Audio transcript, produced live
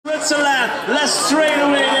Switzerland. Let's straight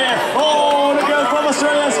away there. Oh, the girl from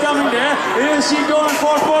Australia is coming there. Is she going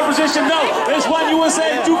for fourth position? No, it's one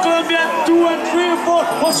USA, 2 Colombian, 2 and 3 and 4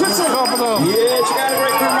 for Switzerland. Yeah, she got a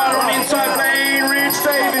great quick rider on the inside lane. Rich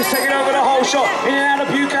Davis taking over the whole shot. In and out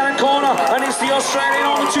of Buchanan corner, and it's the Australian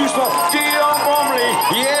on the 2 spot. Dion Bromley.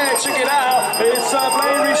 Yeah, check it out. It's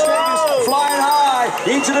Blaine Rich Davis flying high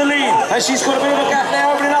into the lead, and she's got a bit of a gap there,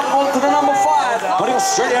 opening up to the number 5. But the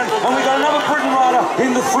Australian, and we got another Britain rider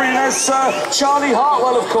in the 3, and that's Charlie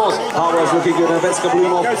Hartwell, of course. Hartwell's looking good. Vetska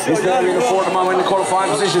Blumov is there in the 4 at the moment in the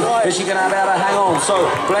qualifying position. Is she going to be able to hang on? So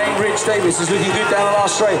Blaine Rich Davis is looking good down the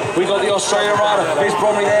last straight. We got the Australian rider. There's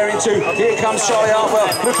Bromley there in 2. Here comes Charlie Hartwell,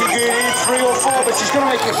 looking good in 3 or 4, but she's going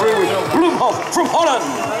to make it through with Blumhoff from Holland.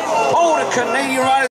 Oh, the Canadian rider.